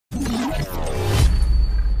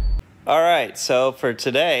Alright, so for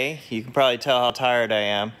today, you can probably tell how tired I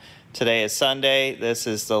am. Today is Sunday. This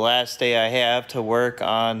is the last day I have to work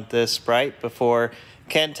on this Sprite before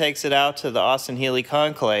Ken takes it out to the Austin Healey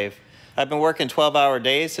Conclave. I've been working 12-hour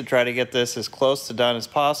days to try to get this as close to done as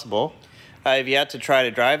possible. I've yet to try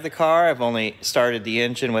to drive the car. I've only started the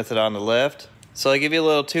engine with it on the lift. So I'll give you a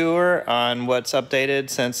little tour on what's updated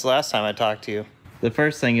since the last time I talked to you. The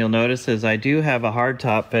first thing you'll notice is I do have a hard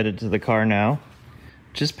top fitted to the car now.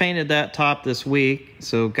 Just painted that top this week,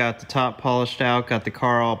 so got the top polished out, got the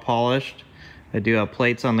car all polished. I do have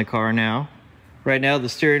plates on the car now. Right now the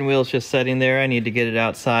steering wheel is just sitting there. I need to get it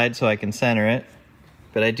outside so I can center it.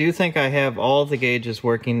 But I do think I have all of the gauges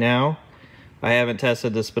working now. I haven't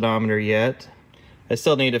tested the speedometer yet. I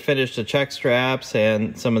still need to finish the check straps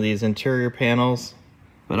and some of these interior panels.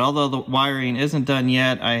 But although the wiring isn't done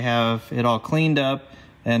yet, I have it all cleaned up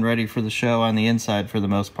and ready for the show on the inside for the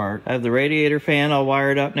most part. I have the radiator fan all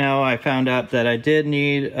wired up now. I found out that I did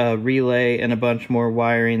need a relay and a bunch more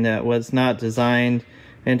wiring that was not designed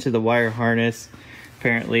into the wire harness.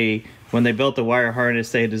 Apparently, when they built the wire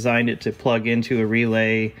harness, they designed it to plug into a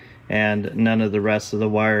relay and none of the rest of the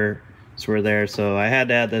wires were there. So I had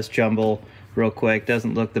to add this jumble real quick.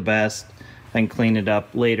 Doesn't look the best. I can clean it up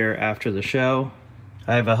later after the show.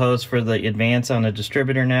 I have a hose for the advance on the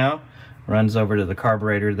distributor now. Runs over to the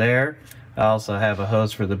carburetor there. I also have a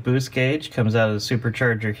hose for the boost gauge. Comes out of the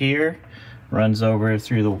supercharger here. Runs over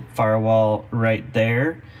through the firewall right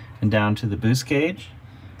there and down to the boost gauge.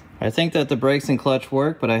 I think that the brakes and clutch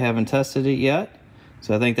work, but I haven't tested it yet.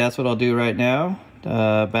 So I think that's what I'll do right now.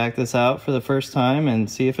 Back this out for the first time and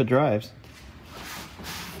see if it drives.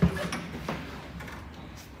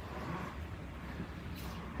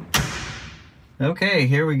 Okay,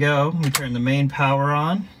 here we go. We turn the main power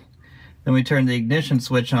on. Then we turn the ignition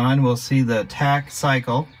switch on. We'll see the tach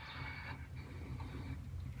cycle.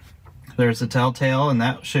 There's the telltale, and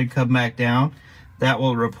that should come back down. That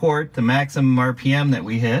will report the maximum RPM that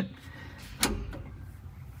we hit.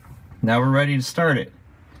 Now we're ready to start it.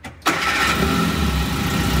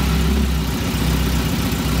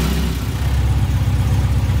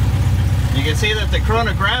 You can see that the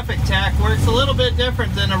chronographic tach works a little bit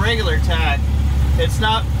different than a regular tach. It's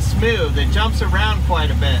not smooth. It jumps around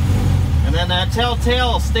quite a bit. And then that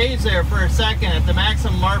telltale stays there for a second at the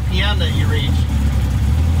maximum RPM that you reach.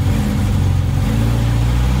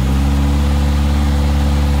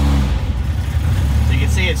 So you can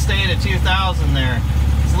see it stayed at 2,000 there.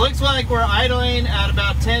 So it looks like we're idling at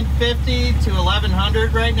about 1050 to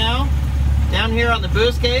 1100 right now. Down here on the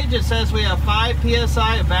boost gauge it says we have 5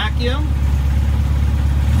 psi of vacuum.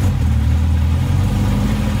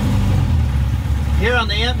 Here on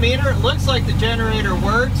the amp meter it looks like the generator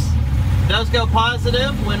works. It does go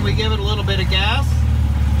positive when we give it a little bit of gas.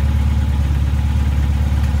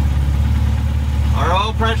 Our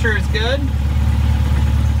oil pressure is good.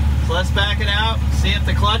 So let's back it out, see if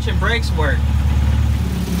the clutch and brakes work.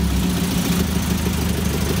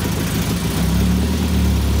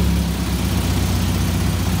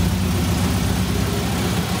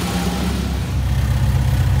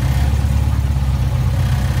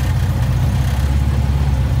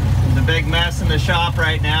 Big mess in the shop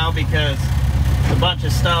right now because a bunch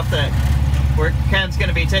of stuff that Ken's going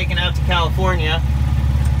to be taking out to California.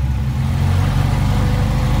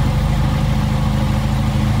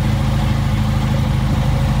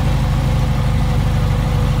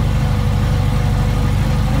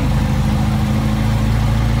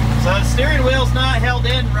 So the steering wheel's not held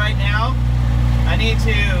in right now. I need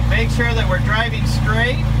to make sure that we're driving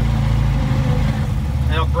straight.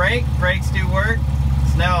 Now brakes do work.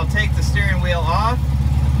 So now I'll take the steering wheel off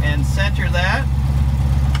and center that.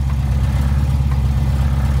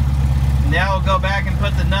 Now I'll go back and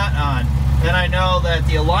put the nut on. Then I know that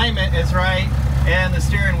the alignment is right and the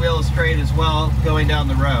steering wheel is straight as well going down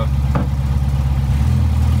the road.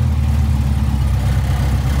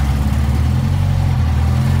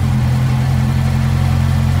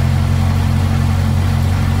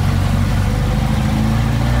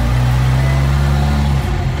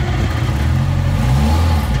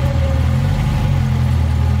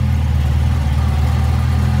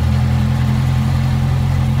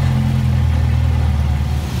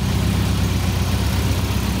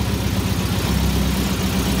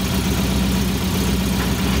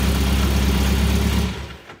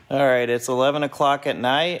 Alright, it's 11 o'clock at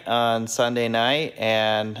night on Sunday night,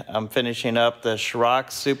 and I'm finishing up the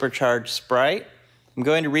Shorrock Supercharged Sprite. I'm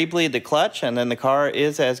going to rebleed the clutch, and then the car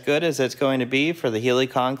is as good as it's going to be for the Healey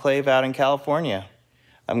Conclave out in California.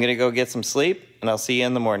 I'm going to go get some sleep, and I'll see you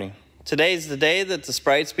in the morning. Today's the day that the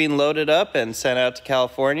Sprite's being loaded up and sent out to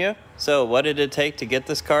California. So what did it take to get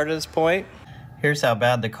this car to this point? Here's how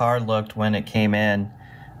bad the car looked when it came in.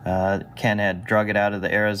 Ken had drug it out of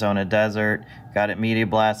the Arizona desert, got it media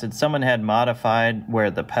blasted. Someone had modified where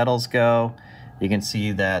the pedals go. You can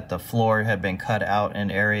see that the floor had been cut out in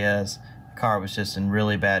areas. The car was just in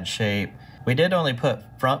really bad shape. We did only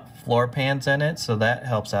put front floor pans in it, so that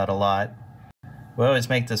helps out a lot. We always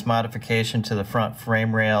make this modification to the front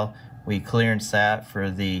frame rail. We clearance that for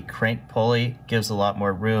the crank pulley. Gives a lot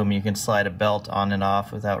more room. You can slide a belt on and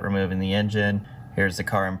off without removing the engine. Here's the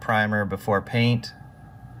car in primer before paint.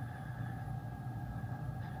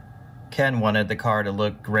 Ken wanted the car to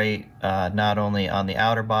look great, not only on the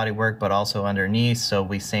outer bodywork but also underneath, so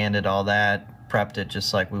we sanded all that, prepped it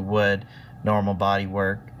just like we would normal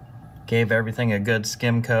bodywork. Gave everything a good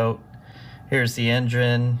skim coat. Here's the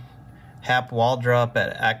engine. Hap Waldrop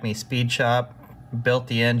at Acme Speed Shop built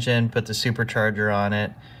the engine, put the supercharger on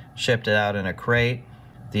it, shipped it out in a crate.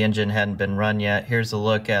 The engine hadn't been run yet. Here's a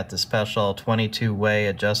look at the special 22-way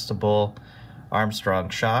adjustable Armstrong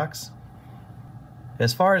shocks.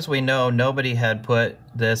 As far as we know, nobody had put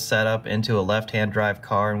this setup into a left-hand drive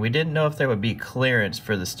car, and we didn't know if there would be clearance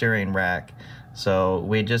for the steering rack. So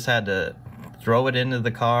we just had to throw it into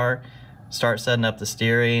the car, start setting up the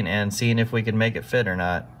steering, and seeing if we could make it fit or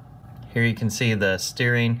not. Here you can see the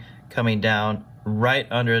steering coming down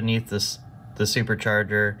right underneath the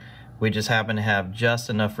supercharger. We just happen to have just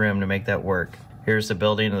enough room to make that work. Here's the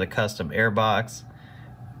building of the custom airbox.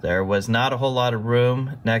 There was not a whole lot of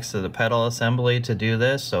room next to the pedal assembly to do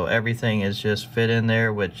this, so everything is just fit in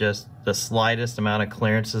there with just the slightest amount of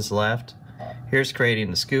clearances left. Here's creating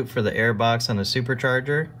the scoop for the airbox on the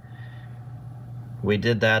supercharger. We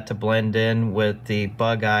did that to blend in with the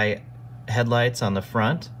bug eye headlights on the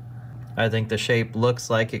front. I think the shape looks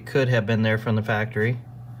like it could have been there from the factory.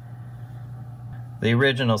 The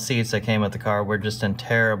original seats that came with the car were just in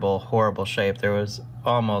terrible, horrible shape. There was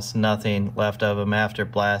almost nothing left of them after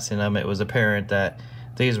blasting them. It was apparent that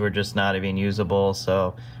these were just not even usable,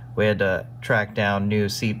 so we had to track down new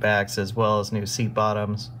seat backs as well as new seat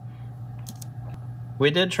bottoms.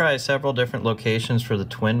 We did try several different locations for the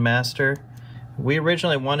Twin Master. We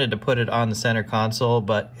originally wanted to put it on the center console,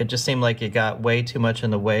 but it just seemed like it got way too much in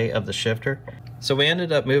the way of the shifter. So we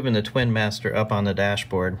ended up moving the Twin Master up on the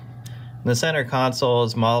dashboard. The center console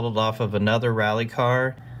is modeled off of another rally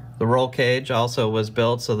car. The roll cage also was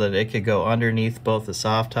built so that it could go underneath both the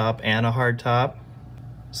soft top and a hard top.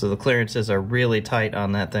 So the clearances are really tight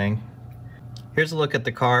on that thing. Here's a look at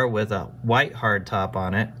the car with a white hard top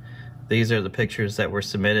on it. These are the pictures that were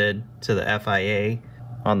submitted to the FIA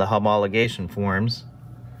on the homologation forms.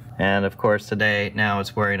 And of course today, now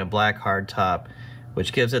it's wearing a black hard top,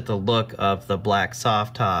 which gives it the look of the black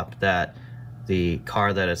soft top that the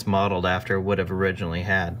car that it's modeled after would have originally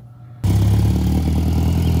had.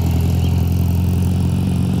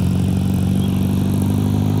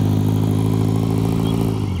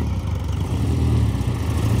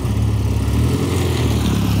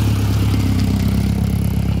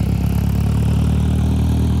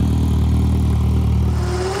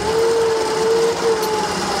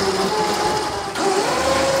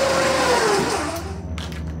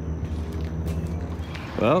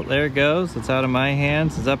 Well, there it goes. It's out of my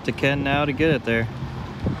hands. It's up to Ken now to get it there.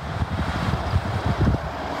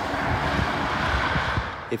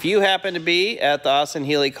 If you happen to be at the Austin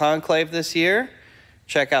Healey Conclave this year,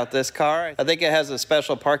 check out this car. I think it has a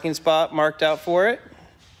special parking spot marked out for it.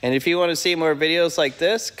 And if you want to see more videos like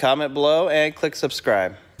this, comment below and click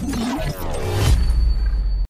subscribe.